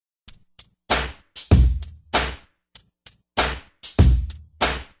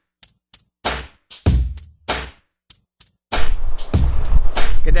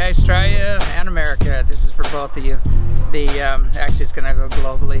Good day, Australia and America. This is for both of you. Actually, it's going to go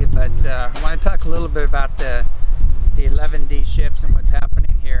globally, but I want to talk a little bit about the 11D ships and what's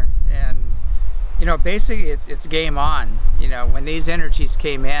happening here. And you know, basically, it's game on. You know, when these energies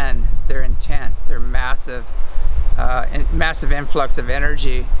came in, they're intense. They're massive, massive influx of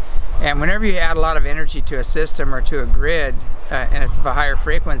energy. And whenever you add a lot of energy to a system or to a grid, and it's of a higher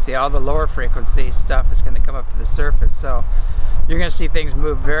frequency, all the lower frequency stuff is going to come up to the surface. So you're going to see things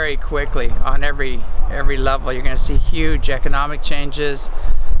move very quickly on every level. You're going to see huge economic changes,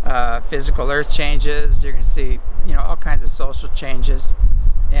 physical earth changes. You're going to see, you know, all kinds of social changes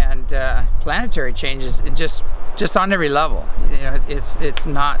and planetary changes, just on every level. You know, it's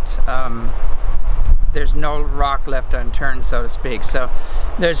not. There's no rock left unturned, so to speak. So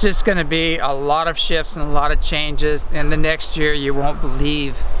there's just going to be a lot of shifts and a lot of changes. And the next year, you won't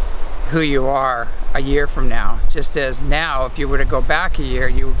believe who you are a year from now. Just as now, if you were to go back a year,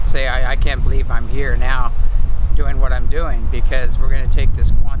 you would say, I can't believe I'm here now doing what I'm doing, because we're going to take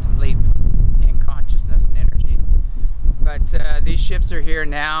this quantum leap in consciousness and energy. But these ships are here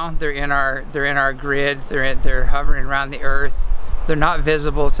now. They're in our grid. They're hovering around the Earth. They're not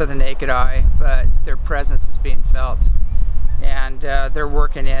visible to the naked eye, but their presence is being felt. And they're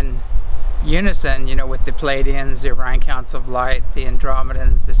working in unison, you know, with the Pleiadians, the Orion Council of Light, the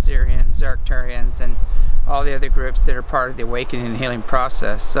Andromedans, the Sirians, the Arcturians, and all the other groups that are part of the awakening and healing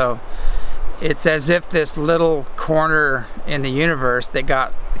process. So it's as if this little corner in the universe that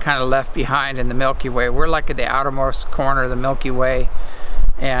got kind of left behind in the Milky Way. We're like at the outermost corner of the Milky Way,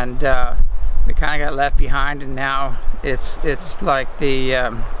 and we kind of got left behind, and now it's like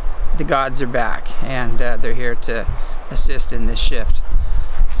the gods are back, and they're here to assist in this shift.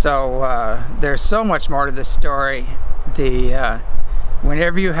 So there's so much more to this story.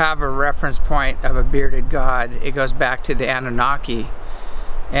 Whenever you have a reference point of a bearded god, it goes back to the Anunnaki,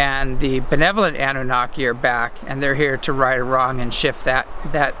 and the benevolent Anunnaki are back, and they're here to right a wrong and shift that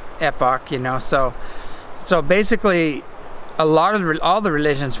epoch. You know, so basically, all the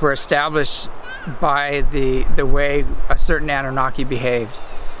religions were established by the way a certain Anunnaki behaved.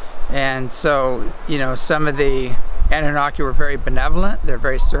 And so, you know, some of the Anunnaki were very benevolent. They're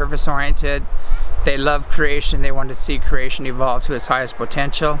very service oriented. They love creation. They wanted to see creation evolve to its highest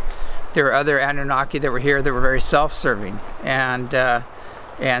potential. There were other Anunnaki that were here that were very self-serving, and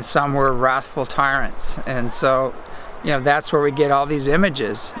some were wrathful tyrants. And so, you know, that's where we get all these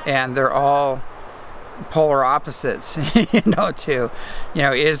images, and they're all polar opposites. You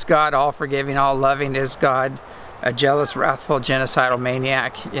know, is God all forgiving, all loving? Is God a jealous, wrathful, genocidal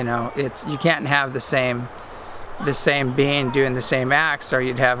maniac? You know, you can't have the same being doing the same acts, or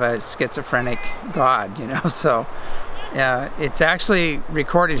you'd have a schizophrenic God. You know, so it's actually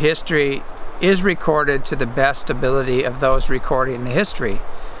recorded history is recorded to the best ability of those recording the history,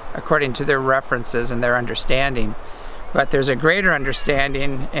 according to their references and their understanding. But there's a greater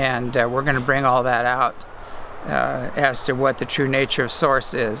understanding, and we're going to bring all that out as to what the true nature of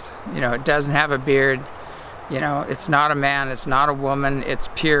Source is. You know, it doesn't have a beard. You know, it's not a man, it's not a woman, it's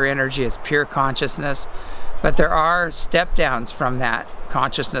pure energy, it's pure consciousness. But there are step downs from that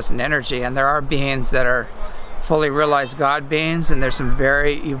consciousness and energy, and there are beings that are fully realized God beings, and there's some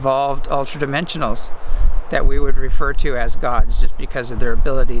very evolved ultradimensionals that we would refer to as gods just because of their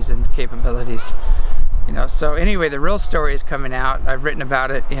abilities and capabilities. You know, so anyway, the real story is coming out. I've written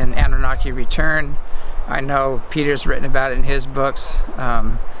about it in Anunnaki Return. I know Peter's written about it in his books.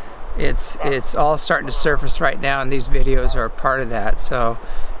 It's all starting to surface right now, and these videos are a part of that. So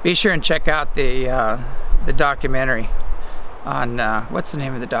be sure and check out the documentary on what's the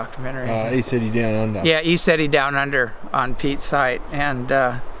name of the documentary? ECETI Down Under. Yeah, ECETI Down Under on Pete's site, and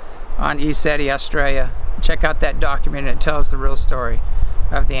on ECETI Australia. Check out that documentary. It tells the real story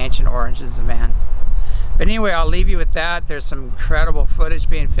of the ancient origins of man. But anyway, I'll leave you with that. There's some incredible footage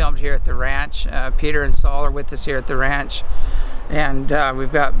being filmed here at the ranch. Peter and Saul are with us here at the ranch. And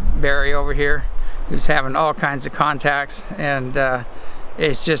we've got Barry over here, who's having all kinds of contacts. And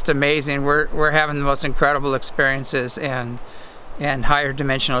it's just amazing. We're having the most incredible experiences, and higher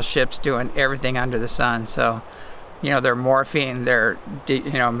dimensional ships doing everything under the sun. So, you know, they're morphing, they're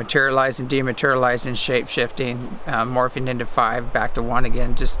materializing, dematerializing, shape-shifting, morphing into 5, back to 1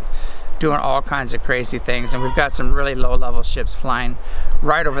 again, just doing all kinds of crazy things. And we've got some really low-level ships flying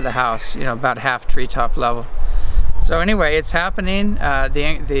right over the house, you know, about half treetop level. So anyway, it's happening.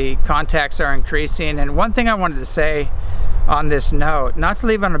 The contacts are increasing. And one thing I wanted to say on this note, not to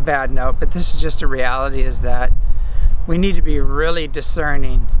leave on a bad note, but this is just a reality, is that we need to be really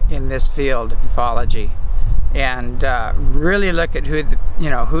discerning in this field of ufology, and really look at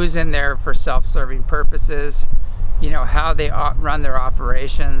who's in there for self-serving purposes, you know, how they run their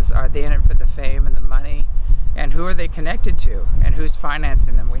operations. Are they in it for the fame and the money? And who are they connected to? And who's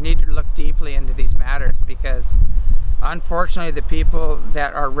financing them? We need to look deeply into these matters, because unfortunately the people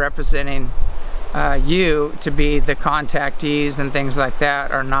that are representing you to be the contactees and things like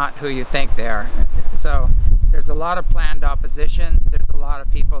that are not who you think they are. So there's a lot of planned opposition. There's a lot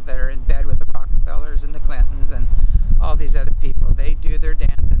of people that are in bed with the Rockefellers and the Clintons and all these other people. They do their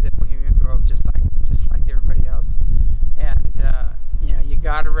dances at Bohemian Grove just like everybody else. And you know, you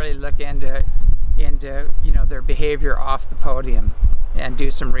got to really look into you know, their behavior off the podium and do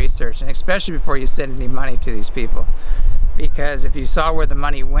some research, and especially before you send any money to these people, because if you saw where the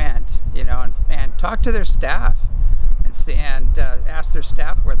money went, you know, and talk to their staff and see, and ask their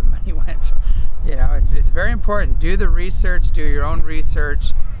staff where the money went. You know, it's very important. Do the research, do your own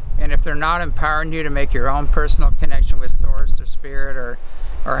research, and if they're not empowering you to make your own personal connection with Source or Spirit,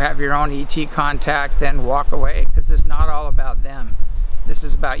 or have your own ET contact, then walk away, because it's not all about them. This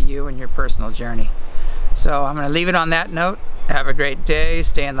is about you and your personal journey. So I'm going to leave it on that note. Have a great day,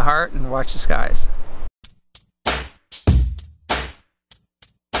 stay in the heart, and watch the skies.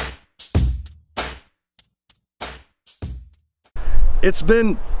 It's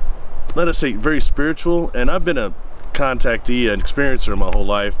been, let us say, very spiritual, and I've been a contactee and experiencer my whole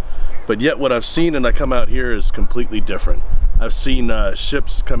life, but yet what I've seen and I come out here is completely different. I've seen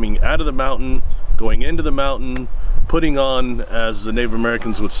ships coming out of the mountain, going into the mountain, putting on, as the Native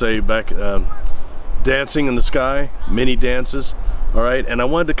Americans would say back, dancing in the sky, mini dances, all right? And I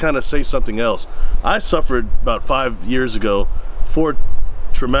wanted to kind of say something else. I suffered about 5 years ago 4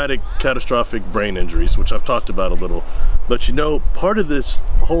 traumatic catastrophic brain injuries, which I've talked about a little. But you know, part of this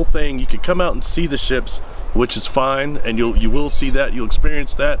whole thing, you could come out and see the ships, which is fine, and you will see that, you'll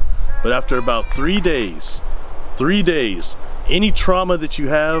experience that. But after about 3 days, any trauma that you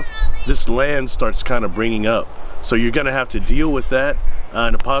have, this land starts kind of bringing up. So you're going to have to deal with that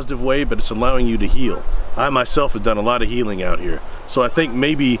in a positive way, but it's allowing you to heal. I myself have done a lot of healing out here. So I think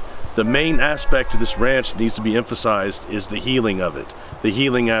maybe the main aspect of this ranch that needs to be emphasized is the healing of it, the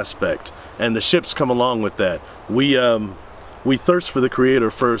healing aspect. And the ships come along with that. We thirst for the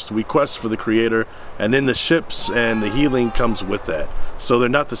Creator first, we quest for the Creator, and then the ships and the healing comes with that. So they're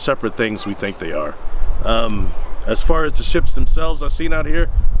not the separate things we think they are. As far as the ships themselves I've seen out here,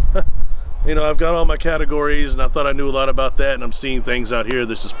 you know, I've got all my categories and I thought I knew a lot about that, and I'm seeing things out here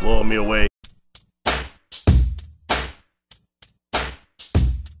that's just blowing me away.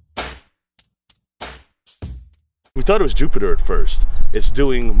 We thought it was Jupiter at first. It's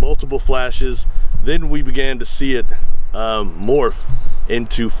doing multiple flashes. Then we began to see it morph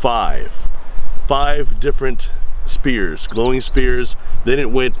into five different spears, glowing spears. Then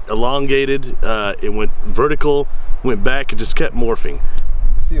it went elongated, it went vertical, went back, it just kept morphing.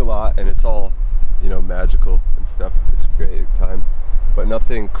 See a lot, and it's all, you know, magical and stuff. It's a great time, but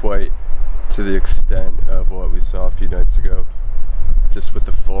nothing quite to the extent of what we saw a few nights ago, just with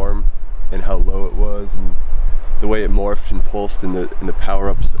the form and how low it was and the way it morphed and pulsed and the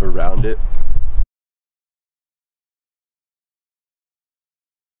power-ups around it.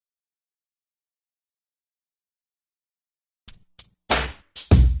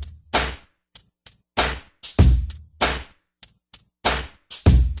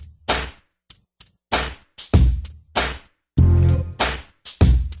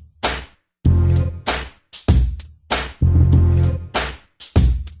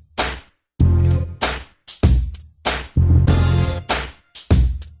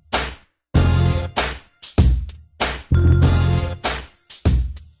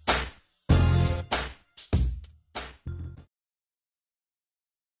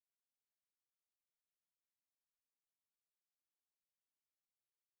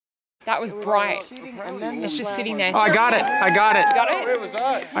 That was bright. It's just sitting there. Oh, I got it. I got it. You got it? Where was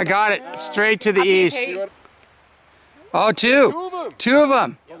that? I got it. Straight to the east. Pete. Oh, two. Two of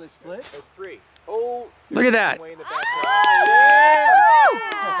them. Oh, they split? There's 3. Oh. Look at that. Way in the backside.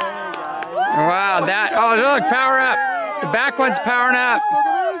 Wow, that. Oh, look, power up. The back one's powering up.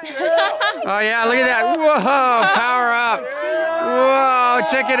 Oh, yeah, look at that. Whoa, power up. Whoa,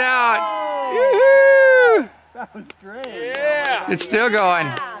 check it out. Woohoo! That was great. Yeah. It's still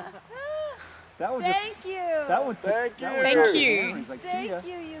going. That one Thank you. That one Thank you,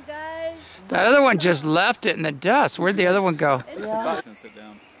 you guys. That other one just left it in the dust. Where'd the other one go? Gonna sit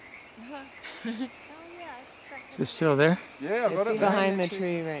down. Oh yeah, it's Is it still there? Yeah, It's behind the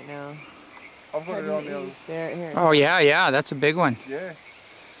tree right now. I'll put it on the other. There, here. Oh, yeah, that's a big one. Yeah. There it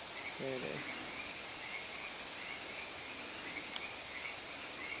is.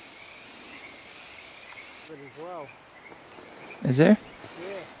 As well. Is there?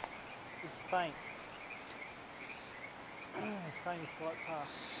 Yeah, it's faint. Same flight path.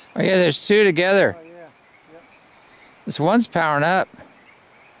 Oh yeah, there's two together. Oh yeah. Yep. This one's powering up.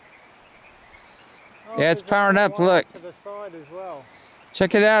 Oh, Yeah, it's there's powering another up, one look. To the side as well.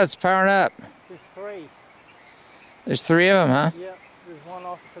 Check it out, it's powering up. There's three. There's three of them, huh? Yep. There's one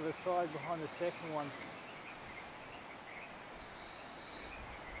off to the side behind the second one.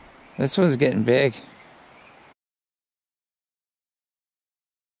 This one's getting big.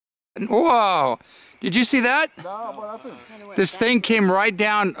 Whoa! Did you see that? No, what happened? This thing came right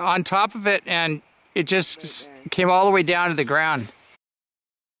down on top of it and it just came all the way down to the ground.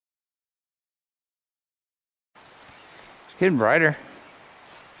 It's getting brighter.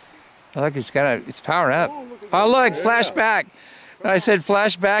 Oh, look, it's powering up. Oh look, flashback. I said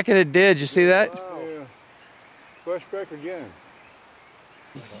flashback and it did. You see that? Yeah. Flashback again.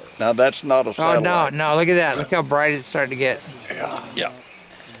 Now that's not a Oh satellite. no, look at that. Look how bright it's starting to get. Yeah.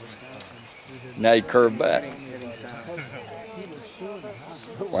 Now you curve back.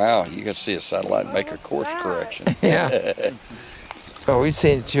 Wow, you can see a satellite make a course correction. Yeah. Oh, we've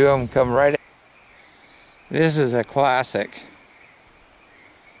seen two of them come right. This is a classic.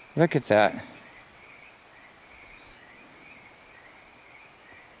 Look at that.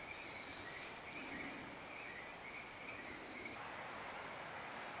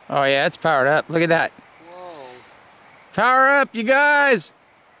 Oh yeah, it's powered up. Look at that. Whoa. Power up, you guys!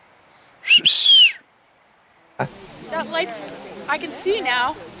 That light's, I can see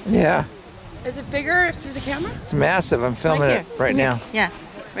now. Yeah, Is it bigger through the camera? it's massive. I'm filming it right now. Yeah,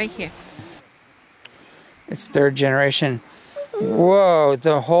 right here. It's third generation. Whoa,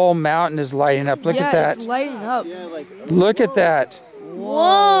 the whole mountain is lighting up. Look at that. It's lighting up. Look at that.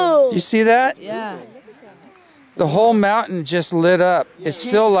 Whoa! You see that? Yeah. The whole mountain just lit up. It's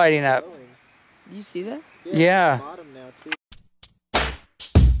still lighting up. You see that? Yeah.